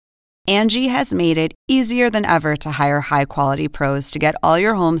Angie has made it easier than ever to hire high-quality pros to get all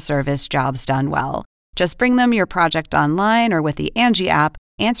your home service jobs done well. Just bring them your project online or with the Angie app,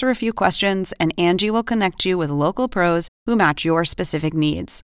 answer a few questions, and Angie will connect you with local pros who match your specific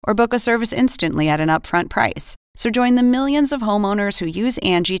needs. Or book a service instantly at an upfront price. So join the millions of homeowners who use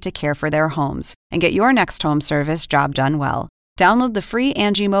Angie to care for their homes and get your next home service job done well. Download the free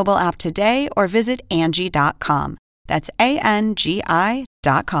Angie mobile app today or visit Angie.com. That's ANGI.com.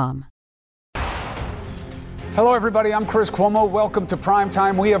 Hello, everybody. I'm Chris Cuomo. Welcome to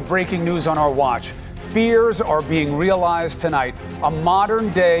Primetime. We have breaking news on our watch. Fears are being realized tonight. A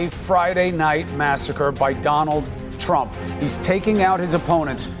modern-day Friday night massacre by Donald Trump. He's taking out his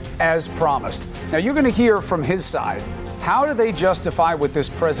opponents as promised. Now, you're going to hear from his side. How do they justify what this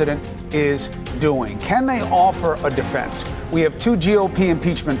president is doing? Can they offer a defense? We have two GOP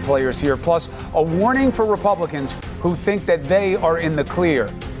impeachment players here, plus a warning for Republicans who think that they are in the clear.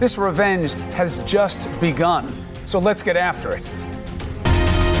 This revenge has just begun. So let's get after it.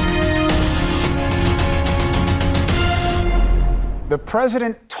 The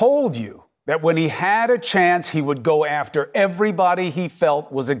president told you that when he had a chance, he would go after everybody he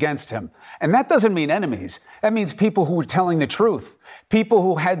felt was against him. And that doesn't mean enemies. That means people who were telling the truth, people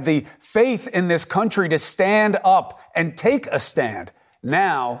who had the faith in this country to stand up and take a stand.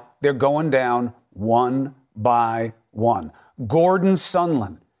 Now they're going down one by one. Gordon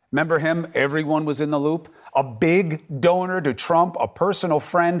Sondland, remember him? Everyone was in the loop. A big donor to Trump, a personal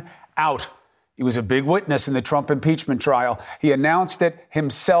friend, out. He was a big witness in the Trump impeachment trial. He announced it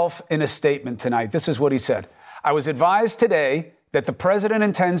himself in a statement tonight. This is what he said. I was advised today that the president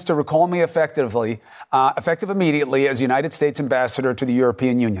intends to recall me effective immediately as United States ambassador to the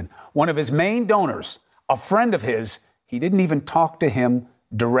European Union. One of his main donors, a friend of his, he didn't even talk to him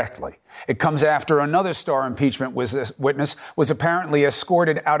directly. It comes after another star impeachment witness was apparently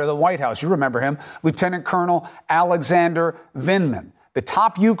escorted out of the White House. You remember him, Lieutenant Colonel Alexander Vindman, the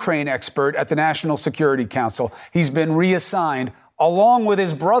top Ukraine expert at the National Security Council. He's been reassigned along with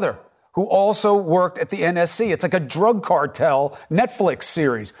his brother, who also worked at the NSC. It's like a drug cartel Netflix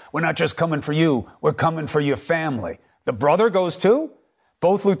series. We're not just coming for you, we're coming for your family. The brother goes too.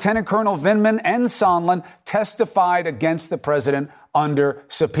 Both Lieutenant Colonel Vindman and Sondland testified against the president under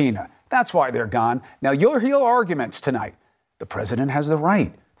subpoena. That's why they're gone. Now, you'll hear arguments tonight. The president has the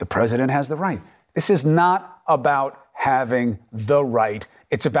right. The president has the right. This is not about having the right.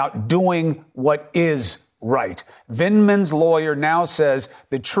 It's about doing what is right. Vindman's lawyer now says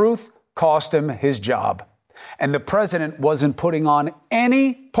the truth cost him his job. And the president wasn't putting on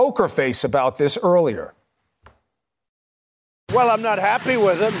any poker face about this earlier. Well, I'm not happy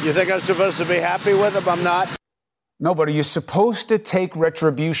with him. You think I'm supposed to be happy with him? I'm not. No, but are you supposed to take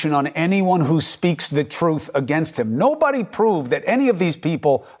retribution on anyone who speaks the truth against him? Nobody proved that any of these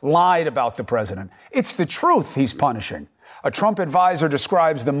people lied about the president. It's the truth he's punishing. A Trump advisor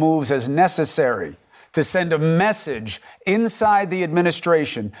describes the moves as necessary to send a message inside the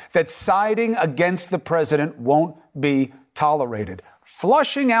administration that siding against the president won't be tolerated.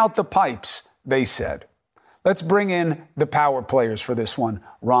 Flushing out the pipes, they said. Let's bring in the power players for this one.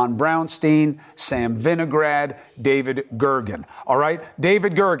 Ron Brownstein, Sam Vinograd, David Gergen. All right,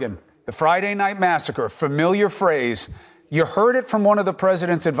 David Gergen, the Friday Night Massacre, familiar phrase. You heard it from one of the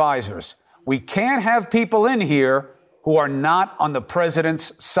president's advisors. We can't have people in here who are not on the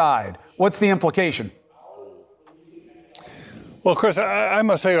president's side. What's the implication? Well, Chris, I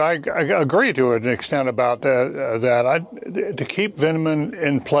must say I agree to an extent about that. To keep Vindman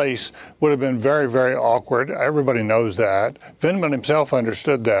in place would have been very, very awkward. Everybody knows that. Vindman himself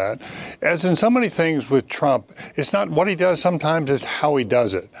understood that. As in so many things with Trump, it's not what he does sometimes, it's how he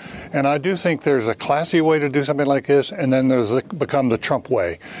does it. And I do think there's a classy way to do something like this, and then there's become the Trump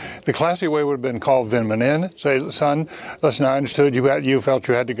way. The classy way would have been call Vindman in, say, son, listen, I understood you felt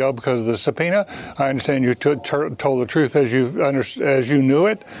you had to go because of the subpoena. I understand you told the truth as you knew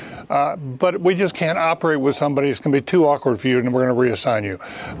it, but we just can't operate with somebody. It's going to be too awkward for you, and we're going to reassign you.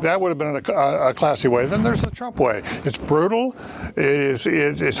 That would have been a classy way. Then there's the Trump way. It's brutal.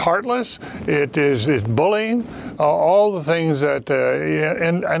 It's heartless. It's bullying. All the things that,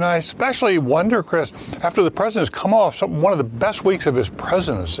 and I especially wonder, Chris, after the president's come off one of the best weeks of his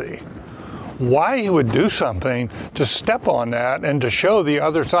presidency, why he would do something to step on that and to show the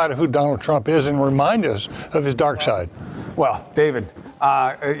other side of who Donald Trump is and remind us of his dark side. Well, David,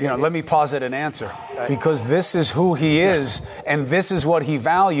 let me posit an answer, because this is who he is and this is what he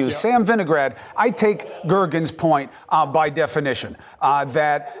values. Sam Vinograd, I take Gergen's point by definition,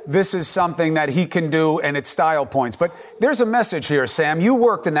 that this is something that he can do and it's style points. But there's a message here, Sam. You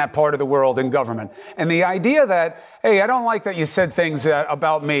worked in that part of the world in government. And the idea that, hey, I don't like that you said things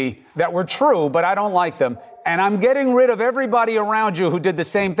about me that were true, but I don't like them. And I'm getting rid of everybody around you who did the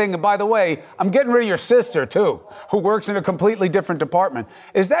same thing. And by the way, I'm getting rid of your sister, too, who works in a completely different department.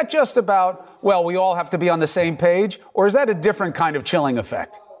 Is that just about, well, we all have to be on the same page? Or is that a different kind of chilling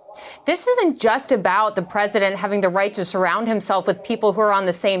effect? This isn't just about the president having the right to surround himself with people who are on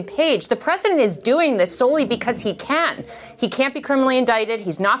the same page. The president is doing this solely because he can. He can't be criminally indicted.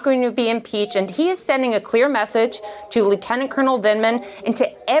 He's not going to be impeached. And he is sending a clear message to Lieutenant Colonel Vindman and to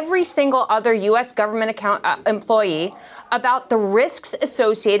every single other U.S. government employee about the risks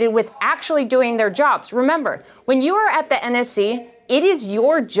associated with actually doing their jobs. Remember, when you are at the NSC, it is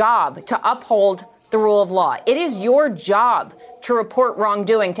your job to uphold the rule of law. It is your job to report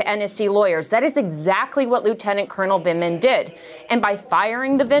wrongdoing to NSC lawyers. That is exactly what Lieutenant Colonel Vindman did. And by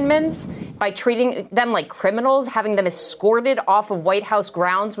firing the Vindmans, by treating them like criminals, having them escorted off of White House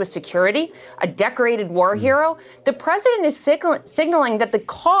grounds with security, a decorated war hero, the president is signaling that the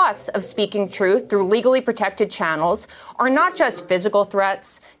costs of speaking truth through legally protected channels are not just physical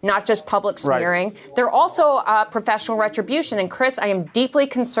threats, not just public smearing. Right. They're also professional retribution. And Chris, I am deeply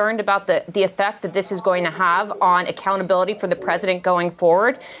concerned about the effect that this is going to have on accountability for the president going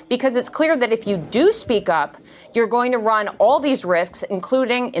forward, because it's clear that if you do speak up, you're going to run all these risks,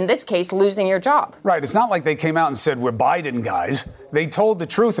 including, in this case, losing your job. Right. It's not like they came out and said, we're Biden guys. They told the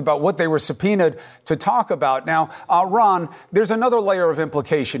truth about what they were subpoenaed to talk about. Now, Ron, there's another layer of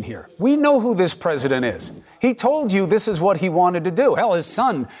implication here. We know who this president is. He told you this is what he wanted to do. Hell, his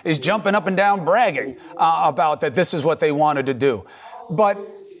son is jumping up and down bragging about that this is what they wanted to do. But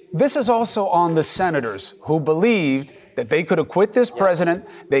this is also on the senators who believed that they could acquit this president,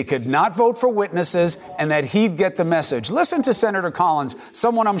 they could not vote for witnesses, and that he'd get the message. Listen to Senator Collins,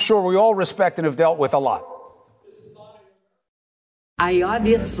 someone I'm sure we all respect and have dealt with a lot. I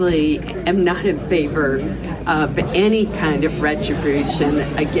obviously am not in favor of any kind of retribution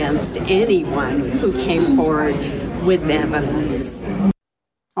against anyone who came forward with evidence.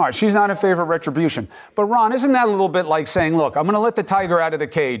 All right, she's not in favor of retribution. But, Ron, isn't that a little bit like saying, look, I'm going to let the tiger out of the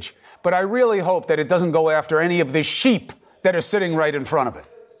cage, but I really hope that it doesn't go after any of the sheep that are sitting right in front of it?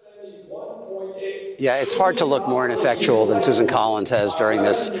 Yeah, it's hard to look more ineffectual than Susan Collins has during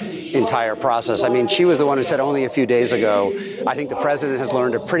this entire process. I mean, she was the one who said only a few days ago, I think the president has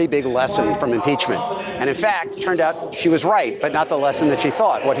learned a pretty big lesson from impeachment. And in fact, it turned out she was right, but not the lesson that she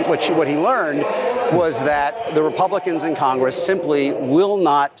thought. What he learned was that the Republicans in Congress simply will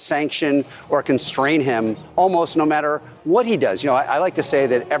not sanction or constrain him almost no matter what he does. You know, I like to say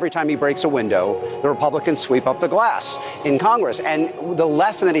that every time he breaks a window, the Republicans sweep up the glass in Congress. And the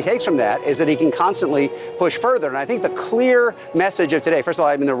lesson that he takes from that is that he can constantly push further. And I think the clear message of today, first of all,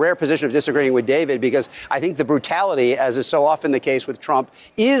 I'm in the rare position of disagreeing with David, because I think the brutality, as is so often the case with Trump,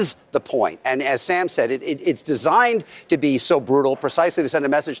 is the point. And as Sam said, it's designed to be so brutal precisely to send a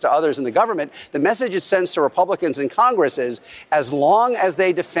message to others in the government. The message it sends to Republicans in Congress is, as long as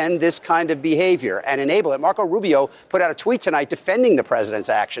they defend this kind of behavior and enable it, Marco Rubio put out a tweet tonight defending the president's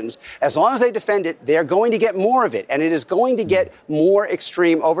actions. As long as they defend it, they're going to get more of it. And it is going to get more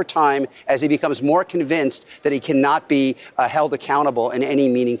extreme over time as he becomes more convinced that he cannot be held accountable in any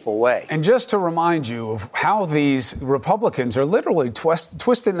meaningful way. And just to remind you of how these Republicans are literally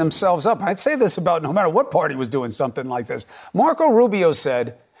twisting themselves up. I'd say this about no matter what party was doing something like this. Marco Rubio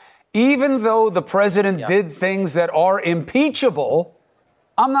said, even though the president did things that are impeachable,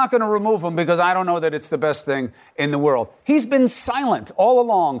 I'm not going to remove him because I don't know that it's the best thing in the world. He's been silent all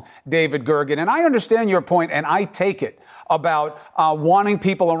along, David Gergen. And I understand your point, and I take it, about wanting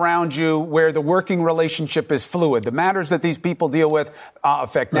people around you where the working relationship is fluid. The matters that these people deal with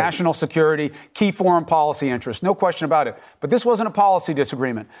affect national security, key foreign policy interests. No question about it. But this wasn't a policy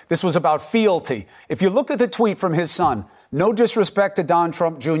disagreement. This was about fealty. If you look at the tweet from his son, no disrespect to Don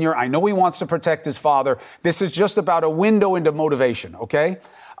Trump Jr. I know he wants to protect his father. This is just about a window into motivation, okay?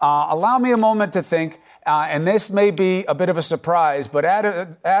 Allow me a moment to think, and this may be a bit of a surprise, but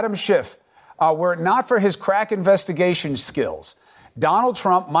Adam Schiff, were it not for his crack investigation skills, Donald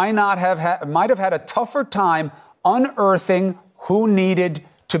Trump might have had a tougher time unearthing who needed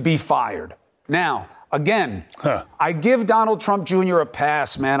to be fired. Now, Again, I give Donald Trump Jr. a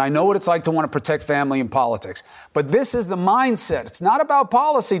pass, man. I know what it's like to want to protect family in politics. But this is the mindset. It's not about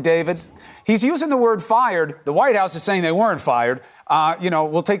policy, David. He's using the word fired. The White House is saying they weren't fired.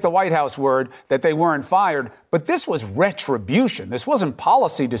 We'll take the White House word that they weren't fired. But this was retribution. This wasn't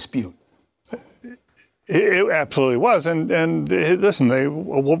policy dispute. It absolutely was. And listen,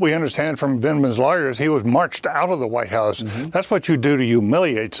 what we understand from Vindman's lawyers, he was marched out of the White House. Mm-hmm. That's what you do to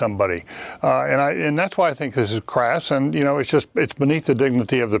humiliate somebody. And that's why I think this is crass. And, it's beneath the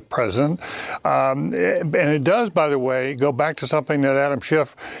dignity of the president. And it does, by the way, go back to something that Adam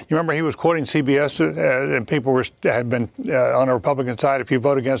Schiff, you remember he was quoting CBS and people had been on the Republican side. If you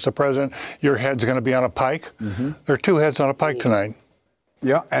vote against the president, your head's going to be on a pike. Mm-hmm. There are two heads on a pike tonight.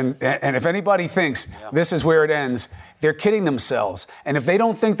 Yeah, and if anybody thinks this is where it ends, they're kidding themselves. And if they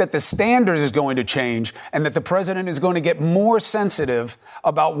don't think that the standard is going to change and that the president is going to get more sensitive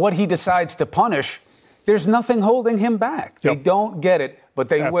about what he decides to punish, there's nothing holding him back. Yep. They don't get it, but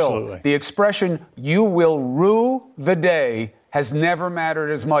they will. The expression, "you will rue the day," has never mattered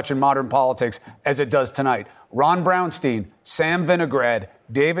as much in modern politics as it does tonight. Ron Brownstein, Sam Vinograd,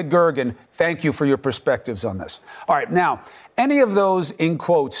 David Gergen, thank you for your perspectives on this. All right, now, any of those, in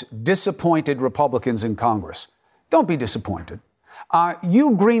quotes, disappointed Republicans in Congress, don't be disappointed.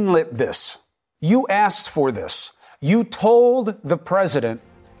 You greenlit this. You asked for this. You told the president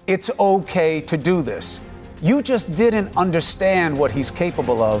it's okay to do this. You just didn't understand what he's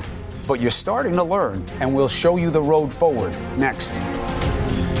capable of, but you're starting to learn, and we'll show you the road forward next.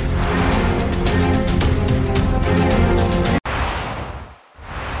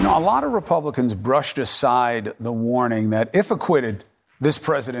 A lot of Republicans brushed aside the warning that if acquitted, this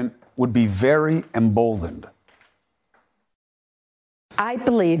president would be very emboldened. I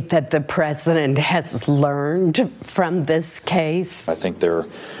believe that the president has learned from this case. I think there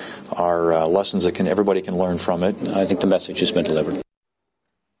are lessons that everybody can learn from it. I think the message has been delivered.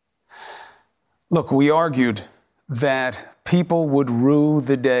 Look, we argued that people would rue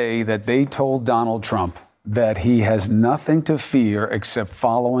the day that they told Donald Trump that he has nothing to fear except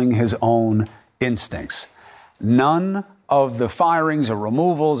following his own instincts. None of the firings or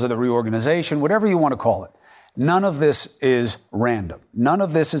removals or the reorganization, whatever you want to call it, none of this is random. None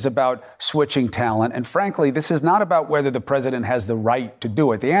of this is about switching talent. And frankly, this is not about whether the president has the right to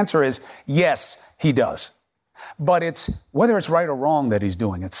do it. The answer is yes, he does. But it's whether it's right or wrong that he's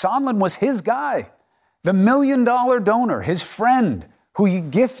doing it. Sondland was his guy, the $1 million donor, his friend, who he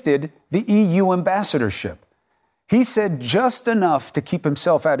gifted the EU ambassadorship. He said just enough to keep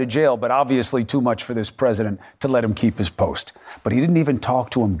himself out of jail, but obviously too much for this president to let him keep his post. But he didn't even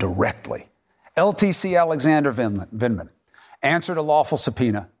talk to him directly. LTC Alexander Vindman answered a lawful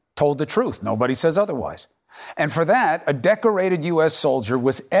subpoena, told the truth. Nobody says otherwise. And for that, a decorated U.S. soldier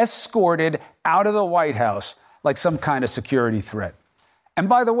was escorted out of the White House like some kind of security threat. And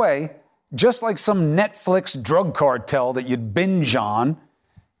by the way, just like some Netflix drug cartel that you'd binge on,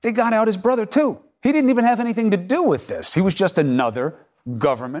 they got out his brother, too. He didn't even have anything to do with this. He was just another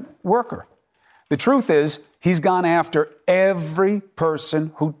government worker. The truth is, he's gone after every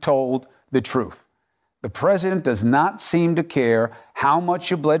person who told the truth. The president does not seem to care how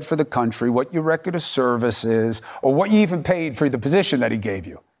much you bled for the country, what your record of service is, or what you even paid for the position that he gave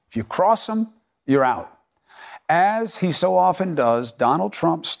you. If you cross him, you're out. As he so often does, Donald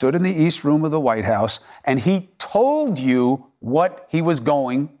Trump stood in the East Room of the White House and he told you what he was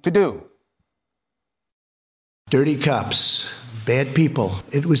going to do. Dirty cops, bad people.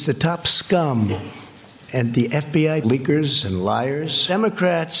 It was the top scum and the FBI leakers and liars.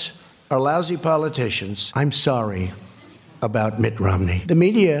 Democrats are lousy politicians. I'm sorry about Mitt Romney. The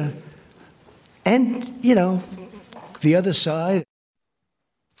media and, the other side.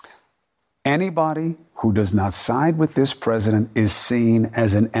 Anybody who does not side with this president is seen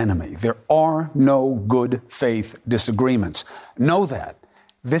as an enemy. There are no good faith disagreements. Know that.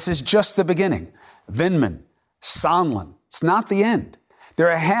 This is just the beginning. Vindman, Sondland, it's not the end. There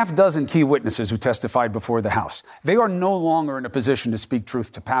are a half dozen key witnesses who testified before the House. They are no longer in a position to speak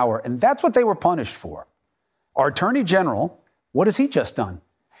truth to power, and that's what they were punished for. Our Attorney General, what has he just done?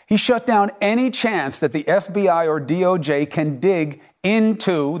 He shut down any chance that the FBI or DOJ can dig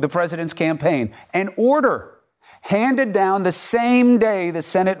into the president's campaign. An order handed down the same day the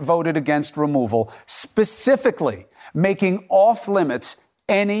Senate voted against removal, specifically making off limits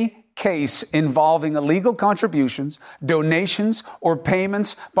any case involving illegal contributions, donations, or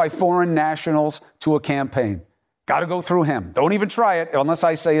payments by foreign nationals to a campaign. Got to go through him. Don't even try it unless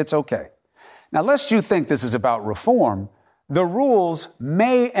I say it's okay. Now, lest you think this is about reform, the rules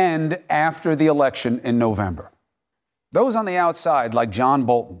may end after the election in November. Those on the outside, like John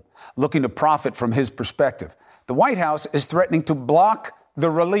Bolton, looking to profit from his perspective. The White House is threatening to block the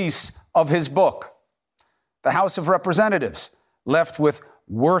release of his book. The House of Representatives left with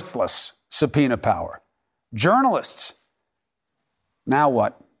worthless subpoena power. Journalists. Now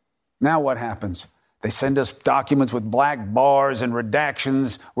what? Now what happens? They send us documents with black bars and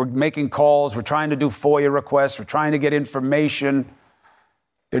redactions. We're making calls. We're trying to do FOIA requests. We're trying to get information.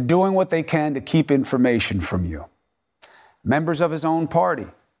 They're doing what they can to keep information from you. Members of his own party,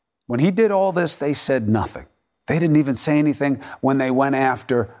 when he did all this, they said nothing. They didn't even say anything when they went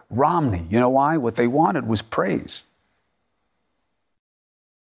after Romney. You know why? What they wanted was praise.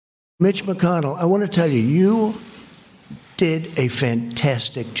 Mitch McConnell, I want to tell you, you did a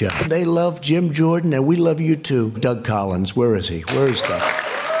fantastic job. They love Jim Jordan, and we love you too. Doug Collins, where is he? Where is Doug?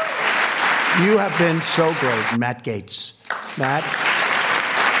 You have been so great. Matt Gaetz. Matt,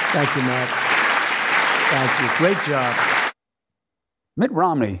 thank you, Matt. Thank you. Great job. Mitt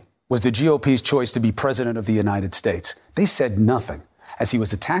Romney was the GOP's choice to be president of the United States. They said nothing as he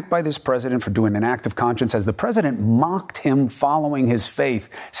was attacked by this president for doing an act of conscience, as the president mocked him following his faith,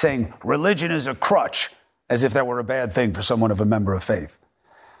 saying religion is a crutch, as if that were a bad thing for someone of a member of faith.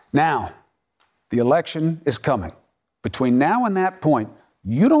 Now, the election is coming. Between now and that point,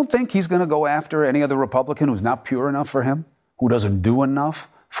 you don't think he's going to go after any other Republican who's not pure enough for him, who doesn't do enough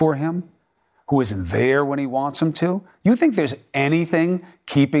for him, who isn't there when he wants him to? You think there's anything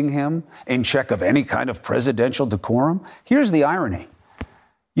keeping him in check of any kind of presidential decorum? Here's the irony.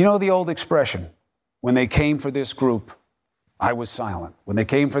 You know the old expression, when they came for this group, I was silent. When they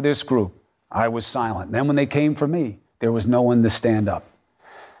came for this group, I was silent. Then when they came for me, there was no one to stand up.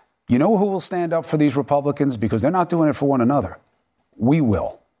 You know who will stand up for these Republicans? Because they're not doing it for one another. We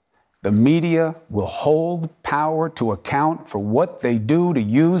will. The media will hold power to account for what they do to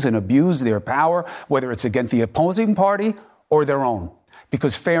use and abuse their power, whether it's against the opposing party or their own.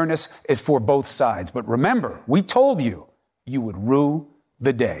 Because fairness is for both sides. But remember, we told you, you would rue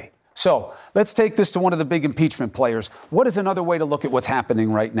the day. So let's take this to one of the big impeachment players. What is another way to look at what's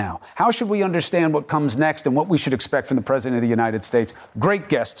happening right now? How should we understand what comes next and what we should expect from the President of the United States? Great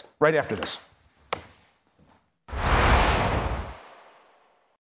guest right after this.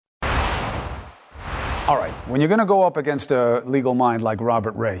 All right, when you're going to go up against a legal mind like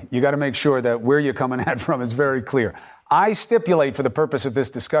Robert Ray, you got to make sure that where you're coming at from is very clear. I stipulate for the purpose of this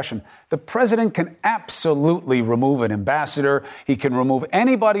discussion, the president can absolutely remove an ambassador. He can remove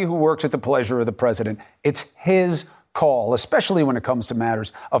anybody who works at the pleasure of the president. It's his call, especially when it comes to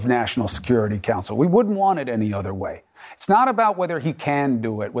matters of National Security Council. We wouldn't want it any other way. It's not about whether he can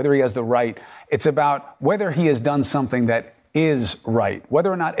do it, whether he has the right. It's about whether he has done something that is right,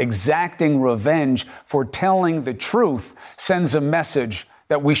 whether or not exacting revenge for telling the truth sends a message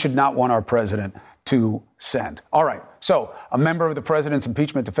that we should not want our president to send. All right. So a member of the president's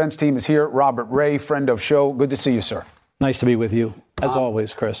impeachment defense team is here. Robert Ray, friend of show. Good to see you, sir. Nice to be with you, as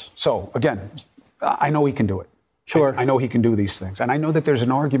always, Chris. So, again, I know he can do it. Sure. I know he can do these things. And I know that there's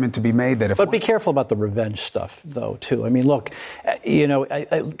an argument to be made that if... But be careful about the revenge stuff, though, too. I mean, look, you know,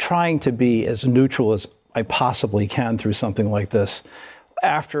 trying to be as neutral as I possibly can through something like this,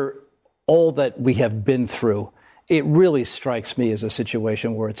 after all that we have been through, it really strikes me as a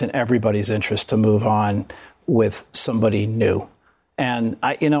situation where it's in everybody's interest to move on with somebody new. And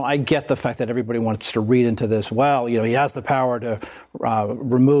I get the fact that everybody wants to read into this. Well, you know, he has the power to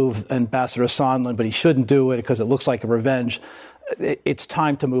remove Ambassador Sondland, but he shouldn't do it because it looks like a revenge. It's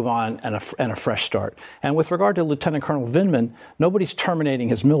time to move on and a fresh start. And with regard to Lieutenant Colonel Vindman, nobody's terminating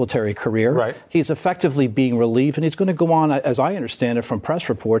his military career. Right. He's effectively being relieved, and he's going to go on, as I understand it from press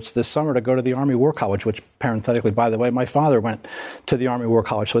reports, this summer to go to the Army War College, which parenthetically, by the way, my father went to the Army War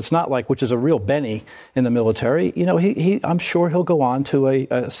College. So it's not like, which is a real Benny in the military. You know, I'm sure he'll go on to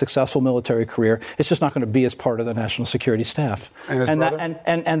a successful military career. It's just not going to be as part of the national security staff.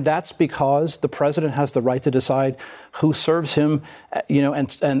 And that's because the president has the right to decide who serves him, you know,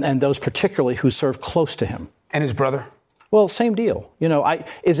 and those particularly who serve close to him. And his brother? Well, same deal. You know,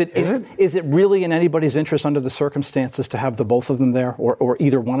 is it really in anybody's interest under the circumstances to have the both of them there, or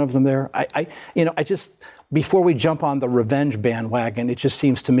either one of them there? I just, before we jump on the revenge bandwagon, it just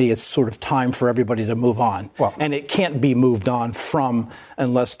seems to me it's sort of time for everybody to move on. Well, and it can't be moved on from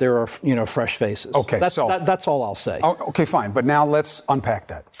unless there are, you know, fresh faces. Okay, that's all I'll say. Okay, fine. But now let's unpack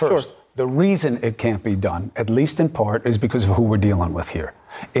that. First, sure. The reason it can't be done, at least in part, is because of who we're dealing with here.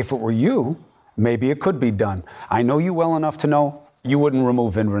 If it were you, maybe it could be done. I know you well enough to know you wouldn't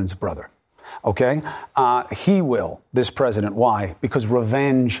remove Vindman's brother. Okay? He will, this president. Why? Because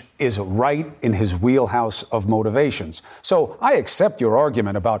revenge is right in his wheelhouse of motivations. So I accept your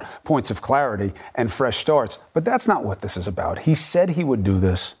argument about points of clarity and fresh starts, but that's not what this is about. He said he would do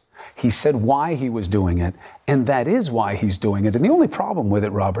this. He said why he was doing it, and that is why he's doing it. And the only problem with it,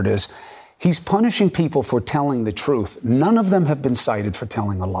 Robert, is he's punishing people for telling the truth. None of them have been cited for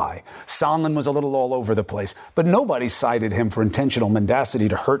telling a lie. Sondland was a little all over the place, but nobody cited him for intentional mendacity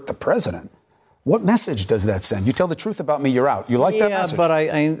to hurt the president. What message does that send? You tell the truth about me, you're out. You like that message? Yeah, but I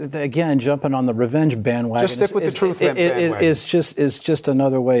again, jumping on the revenge bandwagon. Just stick with the truth bandwagon. Is just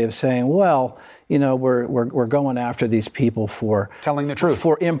another way of saying, well, you know, we're going after these people for telling the truth,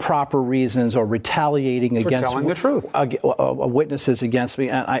 for improper reasons, or retaliating against telling the truth, witnesses against me.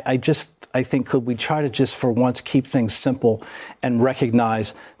 And I think could we try to just for once keep things simple and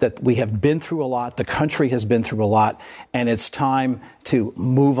recognize that we have been through a lot, the country has been through a lot, and it's time to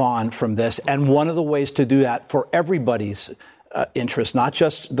move on from this. And one of the ways to do that for everybody's interest, not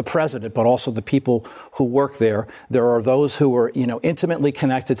just the president, but also the people who work there. There are those who are, you know, intimately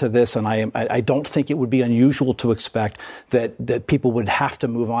connected to this, and I don't think it would be unusual to expect that people would have to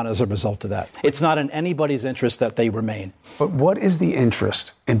move on as a result of that. It's not in anybody's interest that they remain. But what is the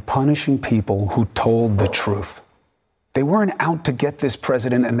interest in punishing people who told the truth? They weren't out to get this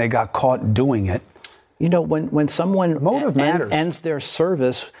president, and they got caught doing it. You know, when someone matters. ends their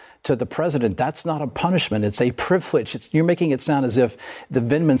service to the president, that's not a punishment. It's a privilege. You're making it sound as if the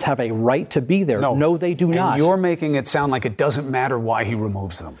Vindmans have a right to be there. No, they do not. And you're making it sound like it doesn't matter why he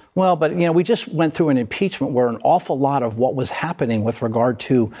removes them. Well, but, you know, we just went through an impeachment where an awful lot of what was happening with regard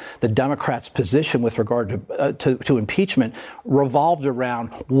to the Democrats' position with regard to impeachment revolved around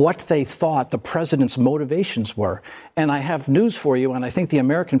what they thought the president's motivations were. And I have news for you, and I think the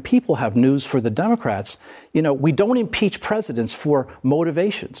American people have news for the Democrats. You know, we don't impeach presidents for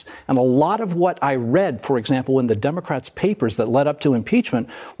motivations. And a lot of what I read, for example, in the Democrats' papers that led up to impeachment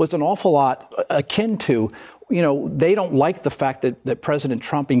was an awful lot akin to, you know, they don't like the fact that President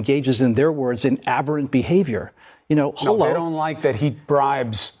Trump engages, in their words, in aberrant behavior. You know, No, they don't like that he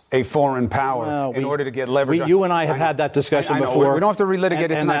bribes a foreign power in order to get leverage. You and I have had that discussion before. We don't have to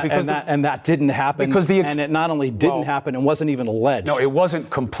relitigate it tonight and that didn't happen. Because and it not only didn't happen, it wasn't even alleged. No, it wasn't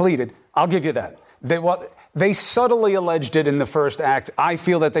completed. I'll give you that. They subtly alleged it in the first act. I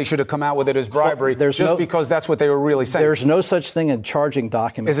feel that they should have come out with it as bribery because that's what they were really saying. There's no such thing in charging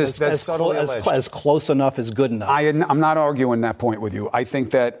documents as close enough as good enough. I'm not arguing that point with you. I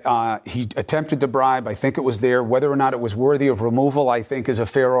think that he attempted to bribe. I think it was there. Whether or not it was worthy of removal, I think, is a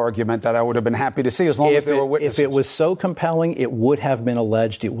fair argument that I would have been happy to see as long as there were witnesses. If it was so compelling, it would have been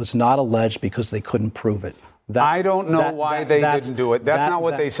alleged. It was not alleged because they couldn't prove it. I don't know why they didn't do it. That's not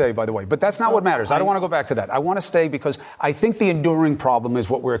what they say, by the way. But that's not what matters. I don't want to go back to that. I want to stay because I think the enduring problem is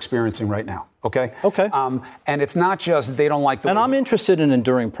what we're experiencing right now. Okay? Okay. And it's not just they don't like the... And I'm interested in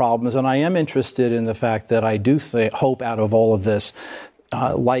enduring problems, and I am interested in the fact that I do hope out of all of this,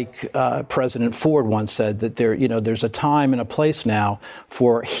 like President Ford once said, that there's a time and a place now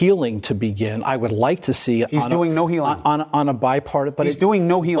for healing to begin. I would like to see he's doing no healing on a bipartisan. But he's doing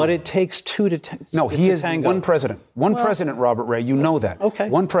no healing. But it takes two to tango. No, he is one president. One president, Robert Ray. You know that. Okay.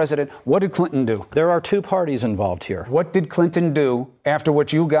 One president. What did Clinton do? There are two parties involved here. What did Clinton do after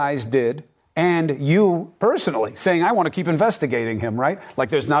what you guys did? And you personally saying, I want to keep investigating him, right? Like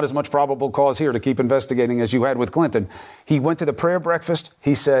there's not as much probable cause here to keep investigating as you had with Clinton. He went to the prayer breakfast.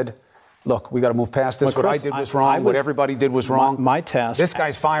 He said, look, we got to move past this. What I did was wrong. What everybody did was wrong. My task. This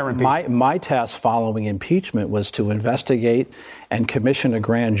guy's firing people. My task following impeachment was to investigate and commission a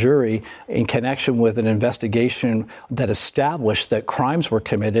grand jury in connection with an investigation that established that crimes were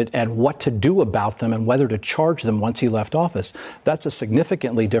committed and what to do about them and whether to charge them once he left office. That's a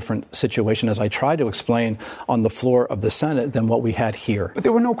significantly different situation, as I tried to explain on the floor of the Senate, than what we had here. But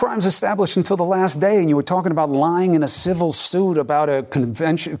there were no crimes established until the last day, and you were talking about lying in a civil suit about a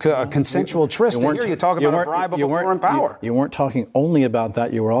consensual tryst. Here you're talking about a bribe of a foreign power. You weren't talking only about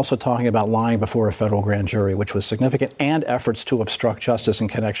that. You were also talking about lying before a federal grand jury, which was significant, and efforts to obstruct justice in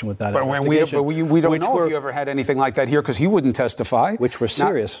connection with that investigation. We don't know if you ever had anything like that here because he wouldn't testify. Which were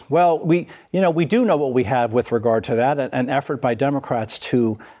serious. Well, we do know what we have with regard to that, an effort by Democrats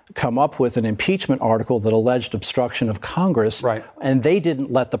to come up with an impeachment article that alleged obstruction of Congress. Right. And they didn't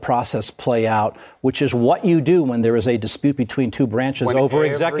let the process play out, which is what you do when there is a dispute between two branches over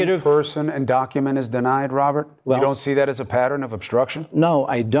executive. Every person and document is denied, Robert? Well, you don't see that as a pattern of obstruction? No,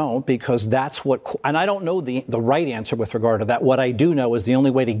 I don't, because that's what, and I don't know the right answer with regard to that. What I do know is the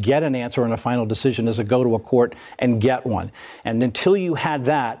only way to get an answer and a final decision is to go to a court and get one. And until you had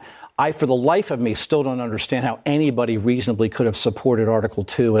that, I, for the life of me, still don't understand how anybody reasonably could have supported Article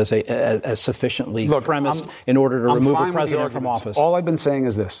 2 as sufficiently premised in order to remove a president from office. All I've been saying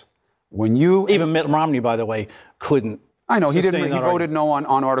is this. Even Mitt Romney, by the way, couldn't. I know, he voted no on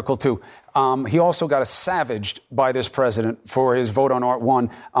Article 2. He also got savaged by this president for his vote on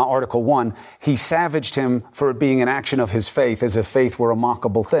Article 1. He savaged him for it being an action of his faith, as if faith were a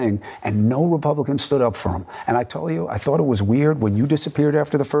mockable thing, and no Republican stood up for him. And I tell you, I thought it was weird when you disappeared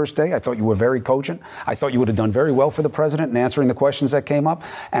after the first day. I thought you were very cogent. I thought you would have done very well for the president in answering the questions that came up.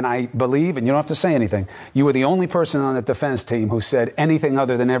 And I believe, and you don't have to say anything, you were the only person on the defense team who said anything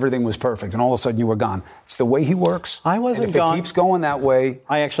other than everything was perfect, and all of a sudden you were gone. It's the way he works. I wasn't and if gone. It keeps going that way.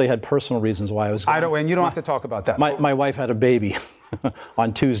 I actually had personal reasons why I was gone. And you don't have to talk about that. My wife had a baby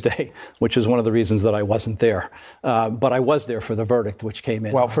on Tuesday, which is one of the reasons that I wasn't there. But I was there for the verdict, which came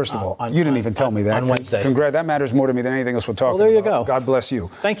in. Well, first of all, you didn't even tell me that. On Wednesday. Congrats. That matters more to me than anything else we're talking about. Well, there you go. God bless you.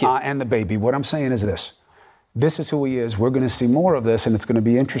 Thank you. And the baby. What I'm saying is this. This is who he is. We're going to see more of this, and it's going to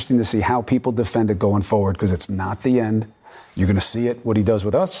be interesting to see how people defend it going forward, because it's not the end. You're going to see it, what he does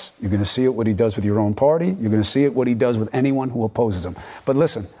with us. You're going to see it, what he does with your own party. You're going to see it, what he does with anyone who opposes him. But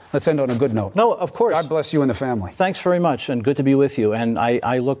listen, let's end on a good note. No, of course. God bless you and the family. Thanks very much, and good to be with you. And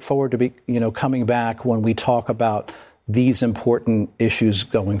I look forward to coming back when we talk about these important issues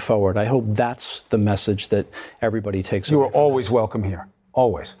going forward. I hope that's the message that everybody takes away. You are always welcome here.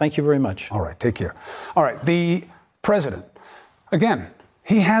 Always. Thank you very much. All right, take care. All right, the president, again,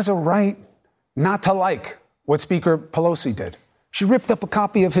 he has a right not to like what Speaker Pelosi did. She ripped up a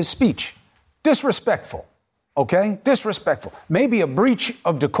copy of his speech. Disrespectful, okay? Disrespectful. Maybe a breach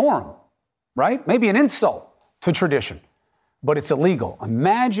of decorum, right? Maybe an insult to tradition, but it's illegal.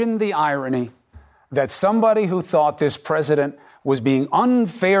 Imagine the irony that somebody who thought this president was being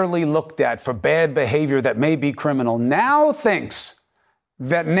unfairly looked at for bad behavior that may be criminal now thinks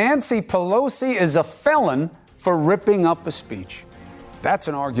that Nancy Pelosi is a felon for ripping up a speech. That's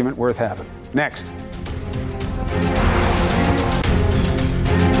an argument worth having. Next.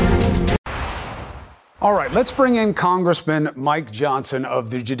 All right, let's bring in Congressman Mike Johnson of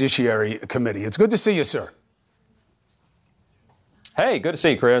the Judiciary Committee. It's good to see you, sir. Hey, good to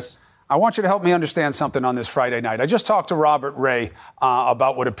see you, Chris. I want you to help me understand something on this Friday night. I just talked to Robert Ray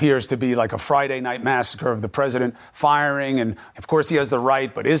about what appears to be like a Friday night massacre of the president firing. And, of course, he has the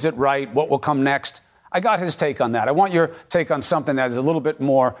right, but is it right? What will come next? I got his take on that. I want your take on something that is a little bit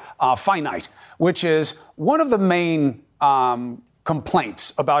more finite, which is one of the main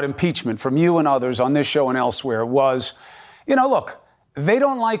complaints about impeachment from you and others on this show and elsewhere was, look, they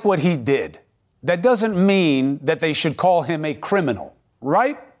don't like what he did. That doesn't mean that they should call him a criminal,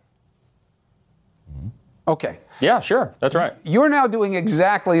 right? Okay. Yeah, sure. That's right. You're now doing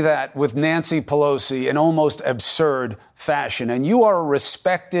exactly that with Nancy Pelosi in almost absurd fashion, and you are a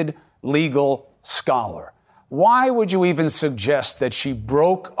respected legal scholar. Why would you even suggest that she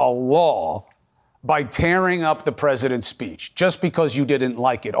broke a law by tearing up the president's speech just because you didn't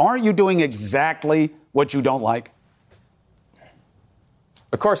like it? Aren't you doing exactly what you don't like?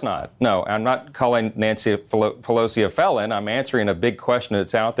 Of course not. No, I'm not calling Nancy Pelosi a felon. I'm answering a big question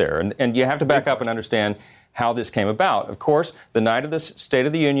that's out there. And you have to back up and understand how this came about. Of course, the night of the State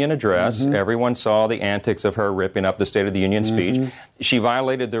of the Union address, everyone saw the antics of her ripping up the State of the Union speech. She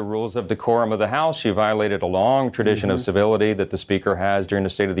violated the rules of decorum of the House. She violated a long tradition of civility that the Speaker has during the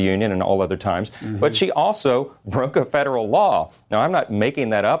State of the Union and all other times. But she also broke a federal law. Now, I'm not making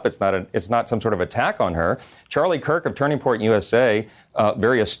that up. It's not some sort of attack on her. Charlie Kirk of Turning Point USA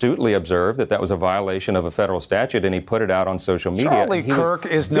very astutely observed that was a violation of a federal statute, and he put it out on social media. Charlie Kirk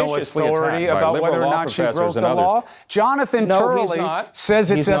is no authority about whether or not she broke the law. Jonathan Turley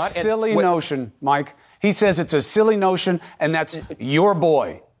says it's a silly notion, Mike. He says it's a silly notion, and that's your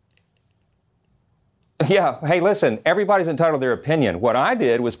boy. Yeah. Hey, listen, everybody's entitled to their opinion. What I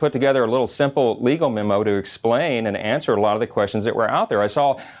did was put together a little simple legal memo to explain and answer a lot of the questions that were out there. I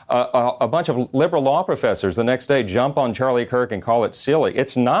saw a bunch of liberal law professors the next day jump on Charlie Kirk and call it silly.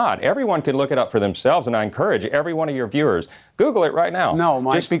 It's not. Everyone can look it up for themselves, and I encourage every one of your viewers, Google it right now. No,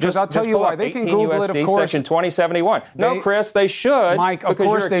 Mike, because I'll tell you why. They can Google USC, it, of course. Section 2071. No, Chris, they should. Mike, of because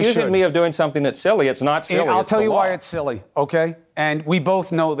course you're accusing they should. me of doing something that's silly. It's not silly. I'll tell you why it's silly, okay? And we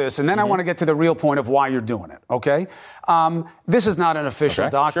both know this. And then I want to get to the real point of why you're doing it, okay? This is not an official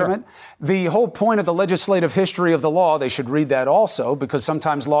document. Sure. The whole point of the legislative history of the law, they should read that also, because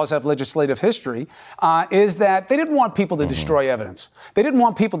sometimes laws have legislative history, is that they didn't want people to destroy evidence. They didn't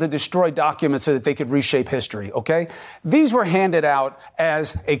want people to destroy documents so that they could reshape history, okay? These were handed out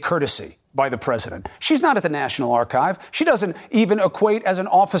as a courtesy by the president. She's not at the National Archive. She doesn't even equate as an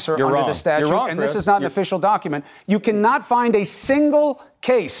officer under the statute. You're wrong, and this is not an official document. You cannot find a single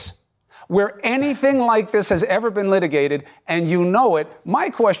case where anything like this has ever been litigated, and you know it. My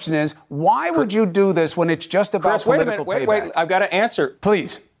question is, why would you do this when it's just about Chris, political wait a minute. payback? Wait. I've got to answer.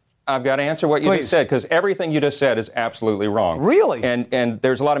 Please. I've got to answer what you just said, because everything you just said is absolutely wrong. Really? And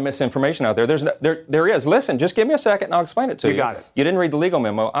there's a lot of misinformation out there. There is. Listen, just give me a second and I'll explain it to you. You got it. You didn't read the legal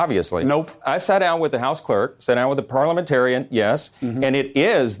memo, obviously. Nope. I sat down with the House clerk, sat down with the parliamentarian, yes, and it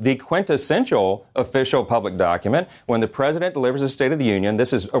is the quintessential official public document. When the president delivers a State of the Union,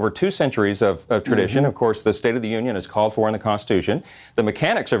 this is over 2 centuries of tradition. Of course, the State of the Union is called for in the Constitution. The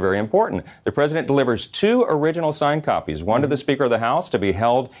mechanics are very important. The president delivers 2 original signed copies, one to the Speaker of the House to be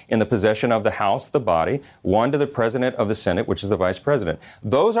held in the possession of the House, the body, one to the President of the Senate, which is the Vice President.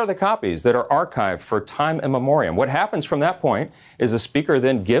 Those are the copies that are archived for time immemorial. What happens from that point is the Speaker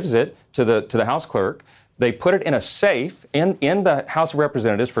then gives it to the House clerk. They put it in a safe in the House of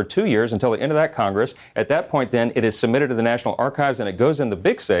Representatives for 2 years until the end of that Congress. At that point, then, it is submitted to the National Archives, and it goes in the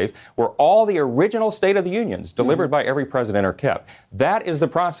big safe where all the original State of the Unions delivered by every president are kept. That is the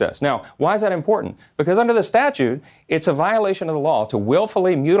process. Now, why is that important? Because under the statute, it's a violation of the law to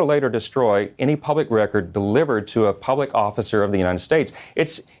willfully mutilate or destroy any public record delivered to a public officer of the United States.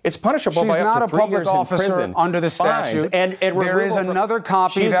 It's punishable by up to 3 years in prison. She's not a public officer under the statute. And there is another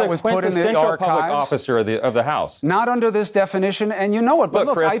copy that was put in the archives. Public officer of the House. Not under this definition, and you know it. But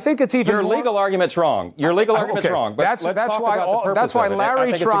look, Chris, I think it's even your legal argument's wrong. Your legal argument's wrong. But that's why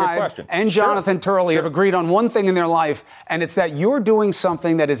Larry Tribe and Jonathan Turley have agreed on one thing in their life, and it's that you're doing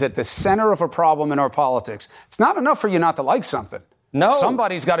something that is at the center of a problem in our politics. It's not enough for you not to like something. No.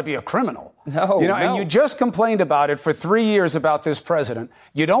 Somebody's got to be a criminal. No. And you just complained about it for 3 years about this president.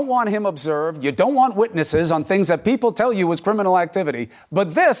 You don't want him observed. You don't want witnesses on things that people tell you is criminal activity.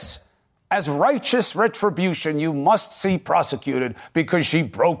 But this, as righteous retribution, you must see prosecuted because she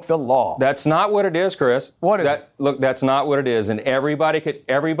broke the law. That's not what it is, Chris. What is it? Look, that's not what it is. And everybody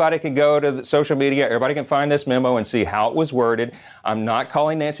can go to the social media. Everybody can find this memo and see how it was worded. I'm not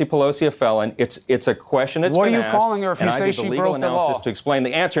calling Nancy Pelosi a felon. It's a question that's been asked. What are you calling her if you say she broke the law? And I did the legal analysis to explain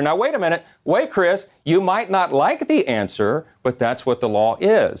the answer. Now, wait a minute. Wait, Chris. You might not like the answer, but that's what the law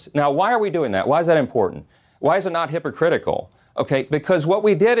is. Now, why are we doing that? Why is that important? Why is it not hypocritical? Okay, because what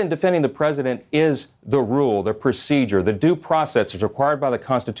we did in defending the president is the rule, the procedure, the due process is required by the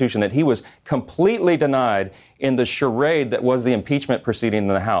Constitution that he was completely denied in the charade that was the impeachment proceeding in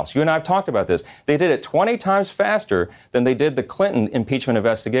the House. You and I have talked about this. They did it 20 times faster than they did the Clinton impeachment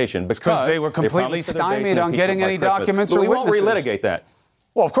investigation because they were completely stymied on getting any documents or witnesses. We won't relitigate that.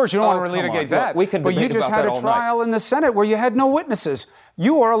 Well, of course, you don't want to relitigate that. But you just had a trial in the Senate where you had no witnesses.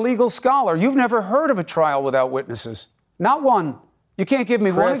 You are a legal scholar. You've never heard of a trial without witnesses. Not one. You can't give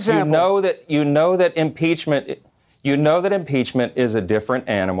me one example. You know that impeachment is a different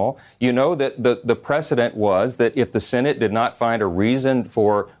animal. You know that the precedent was that if the Senate did not find a reason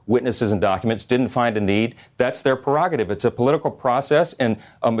for witnesses and documents, didn't find a need, that's their prerogative. It's a political process, and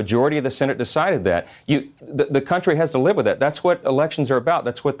a majority of the Senate decided that. The country has to live with that. That's what elections are about.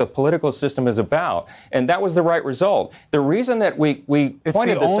 That's what the political system is about. And that was the right result. The reason that we pointed this out,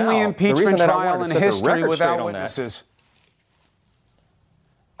 it's the only impeachment trial in history without witnesses.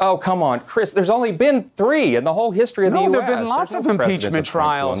 Oh, come on, Chris. There's only been 3 in the whole history of the U.S. No, there have been lots of impeachment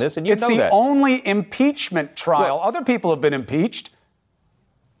trials. It's the only impeachment trial. Look, other people have been impeached.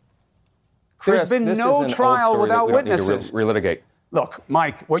 Chris, there's been no trial without witnesses. Relitigate. Look,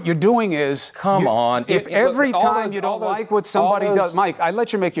 Mike, what you're doing is... Come on. If every time you don't like what somebody does... Mike, I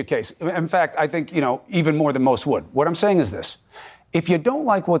let you make your case. In fact, I think, even more than most would. What I'm saying is this. If you don't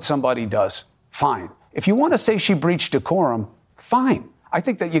like what somebody does, fine. If you want to say she breached decorum, fine. I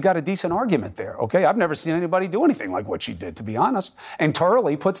think that you got a decent argument there, okay? I've never seen anybody do anything like what she did, to be honest. And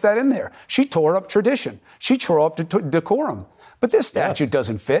Turley puts that in there. She tore up tradition. She tore up decorum. But this statute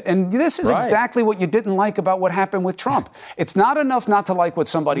doesn't fit. And this is exactly what you didn't like about what happened with Trump. It's not enough not to like what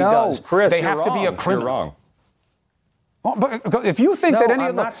somebody does. Chris, they have to be a criminal. You're wrong. Well, but if you think that any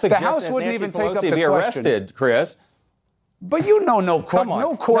of the House wouldn't even take up the question. Arrested, Chris. But no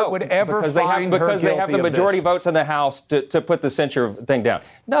court would ever find her guilty because they have the majority votes in the House to put the censure thing down.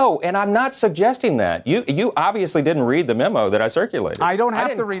 No, and I'm not suggesting that. You obviously didn't read the memo that I circulated. I don't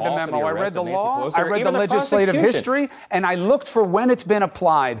have to read the memo. I read the law, I read the legislative history, and I looked for when it's been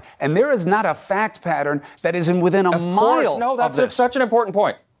applied. And there is not a fact pattern that is within a mile of this. Such an important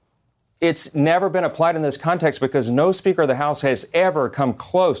point. It's never been applied in this context because no Speaker of the House has ever come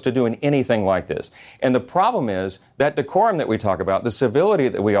close to doing anything like this. And the problem is that decorum that we talk about, the civility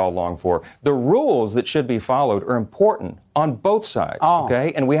that we all long for, the rules that should be followed are important on both sides,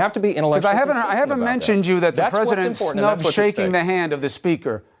 okay? And we have to be intellectually consistent about that. I haven't mentioned you that the president snubbed shaking the hand of the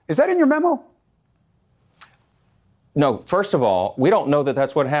Speaker. Is that in your memo? No, first of all, we don't know that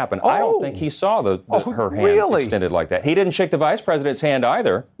that's what happened. I don't think he saw her hand extended like that. He didn't shake the vice president's hand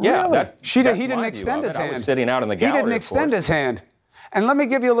either. Yeah, really? He didn't extend his hand. I was sitting out in the gallery. He didn't extend his hand. And let me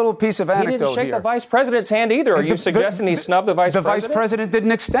give you a little piece of anecdote here. He didn't shake the vice president's hand either. Are you suggesting he snubbed the vice president? The vice president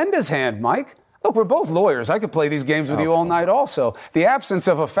didn't extend his hand, Mike. Look, we're both lawyers. I could play these games with you all night also. The absence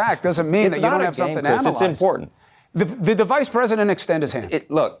of a fact doesn't mean that you don't have something to analyze. It's important. Did the vice president extend his hand?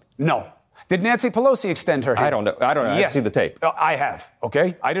 Look. No. Did Nancy Pelosi extend her hand? I don't know. I didn't see the tape. I have,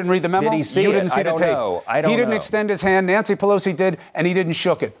 okay? I didn't read the memo. Did he see You didn't see the tape. I don't know. He didn't extend his hand. Nancy Pelosi did, and he didn't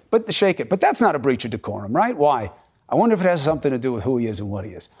shake it. But that's not a breach of decorum, right? Why? I wonder if it has something to do with who he is and what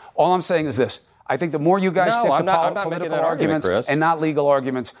he is. All I'm saying is this. I think the more you guys stick to political arguments and not legal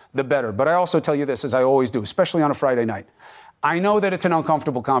arguments, the better. But I also tell you this, as I always do, especially on a Friday night. I know that it's an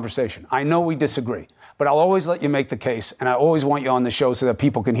uncomfortable conversation. I know we disagree. But I'll always let you make the case, and I always want you on the show so that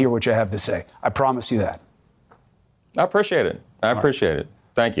people can hear what you have to say. I promise you that. I appreciate it. I appreciate it.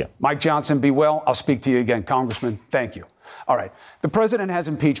 Thank you. Mike Johnson, be well. I'll speak to you again. Congressman, thank you. All right. The president has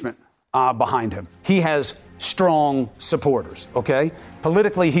impeachment behind him. He has strong supporters, okay?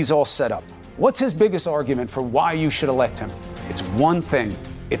 Politically, he's all set up. What's his biggest argument for why you should elect him? It's one thing.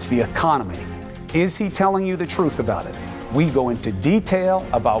 It's the economy. Is he telling you the truth about it? We go into detail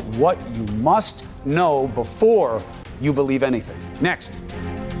about what you must know before you believe anything. Next.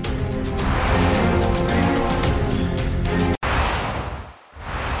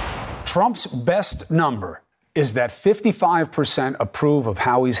 Trump's best number is that 55% approve of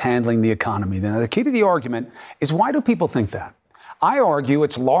how he's handling the economy. Now, the key to the argument is, why do people think that? I argue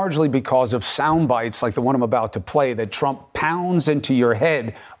it's largely because of sound bites like the one I'm about to play that Trump pounds into your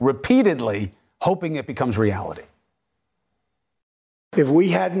head repeatedly, hoping it becomes reality. If we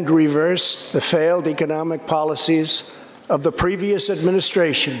hadn't reversed the failed economic policies of the previous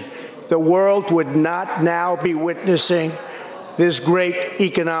administration, the world would not now be witnessing this great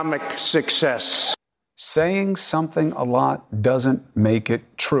economic success. Saying something a lot doesn't make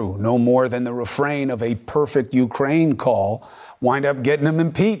it true, no more than the refrain of a perfect Ukraine call wind up getting him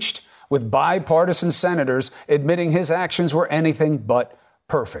impeached, with bipartisan senators admitting his actions were anything but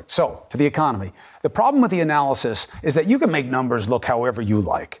perfect. So, to the economy. The problem with the analysis is that you can make numbers look however you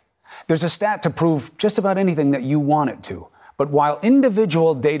like. There's a stat to prove just about anything that you want it to. But while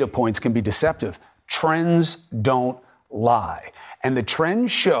individual data points can be deceptive, trends don't lie. And the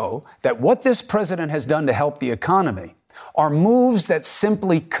trends show that what this president has done to help the economy are moves that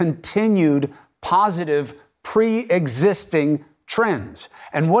simply continued positive pre-existing trends.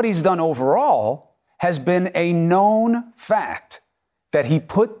 And what he's done overall has been a known fact that he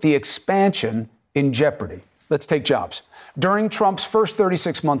put the expansion in jeopardy. Let's take jobs. During Trump's first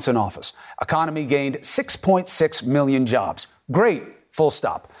 36 months in office, economy gained 6.6 million jobs. Great, full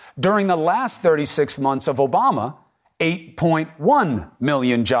stop. During the last 36 months of Obama, 8.1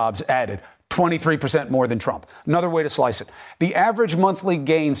 million jobs added, 23% more than Trump. Another way to slice it. The average monthly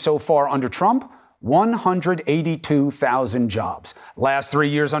gain so far under Trump, 182,000 jobs. Last 3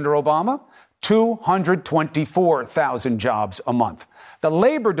 years under Obama, 224,000 jobs a month. The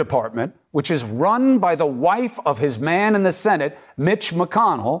Labor Department, which is run by the wife of his man in the Senate, Mitch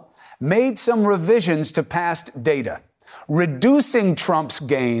McConnell, made some revisions to past data, reducing Trump's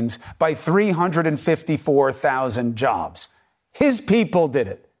gains by 354,000 jobs. His people did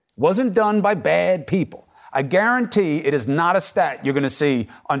it. It wasn't done by bad people. I guarantee it is not a stat you're going to see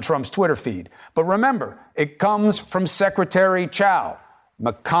on Trump's Twitter feed. But remember, it comes from Secretary Chao,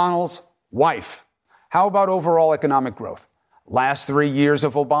 McConnell's wife. How about overall economic growth? Last 3 years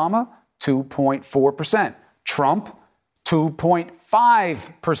of Obama, 2.4%. Trump,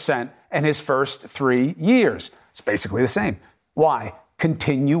 2.5% in his first 3 years. It's basically the same. Why?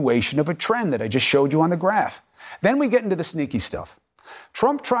 Continuation of a trend that I just showed you on the graph. Then we get into the sneaky stuff.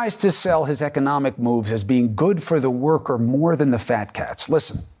 Trump tries to sell his economic moves as being good for the worker more than the fat cats.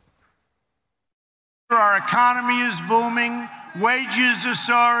 Listen. Our economy is booming, wages are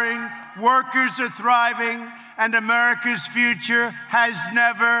soaring, workers are thriving, and America's future has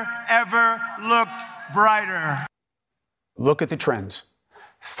never, ever looked brighter. Look at the trends.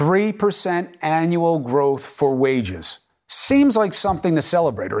 3% annual growth for wages. Seems like something to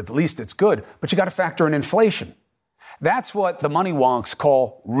celebrate, or at least it's good, but you got to factor in inflation. That's what the money wonks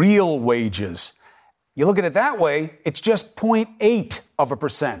call real wages. You look at it that way, it's just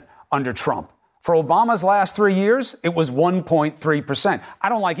 0.8% under Trump. For Obama's last 3 years, it was 1.3%. I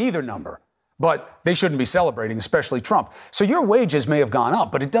don't like either number, but they shouldn't be celebrating, especially Trump. So your wages may have gone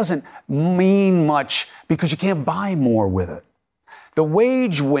up, but it doesn't mean much because you can't buy more with it. The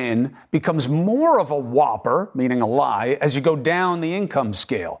wage win becomes more of a whopper, meaning a lie, as you go down the income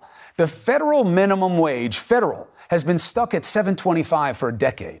scale. The federal minimum wage, has been stuck at $7.25 for a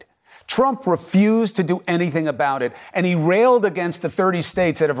decade. Trump refused to do anything about it, and he railed against the 30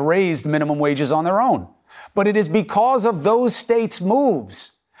 states that have raised minimum wages on their own. But it is because of those states'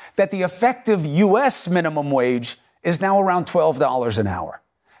 moves that the effective U.S. minimum wage is now around $12 an hour.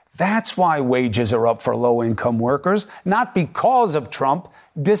 That's why wages are up for low-income workers, not because of Trump,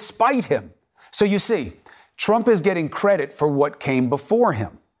 despite him. So you see, Trump is getting credit for what came before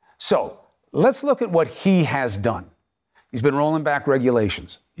him. So let's look at what he has done. He's been rolling back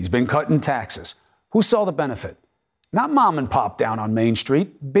regulations. He's been cutting taxes. Who saw the benefit? Not mom and pop down on Main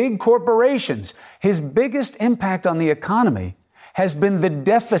Street, big corporations. His biggest impact on the economy has been the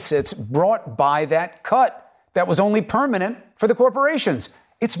deficits brought by that cut that was only permanent for the corporations.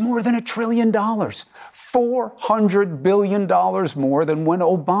 It's more than $1 trillion, $400 billion more than when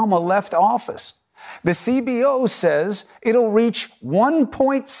Obama left office. The CBO says it'll reach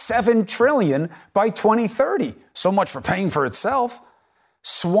 $1.7 trillion by 2030. So much for paying for itself.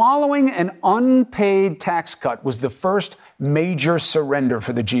 Swallowing an unpaid tax cut was the first major surrender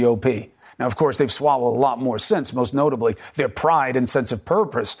for the GOP. Now, of course, they've swallowed a lot more since, most notably their pride and sense of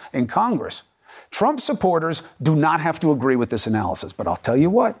purpose in Congress. Trump supporters do not have to agree with this analysis, but I'll tell you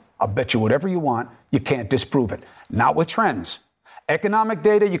what, I'll bet you whatever you want, you can't disprove it. Not with trends. Economic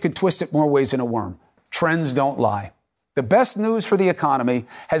data, you can twist it more ways than a worm. Trends don't lie. The best news for the economy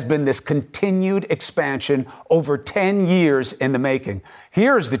has been this continued expansion over 10 years in the making.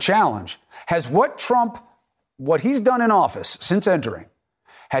 Here's the challenge. Has what he's done in office since entering,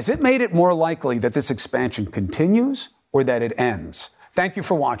 has it made it more likely that this expansion continues or that it ends? Thank you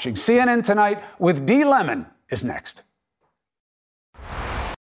for watching. CNN Tonight with D. Lemon is next.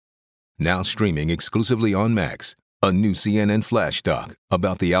 Now streaming exclusively on Max, a new CNN flash doc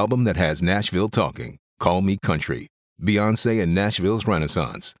about the album that has Nashville talking, Call Me Country. Beyoncé and Nashville's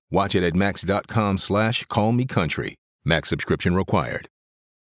Renaissance. Watch it at max.com/callmecountry. Max subscription required.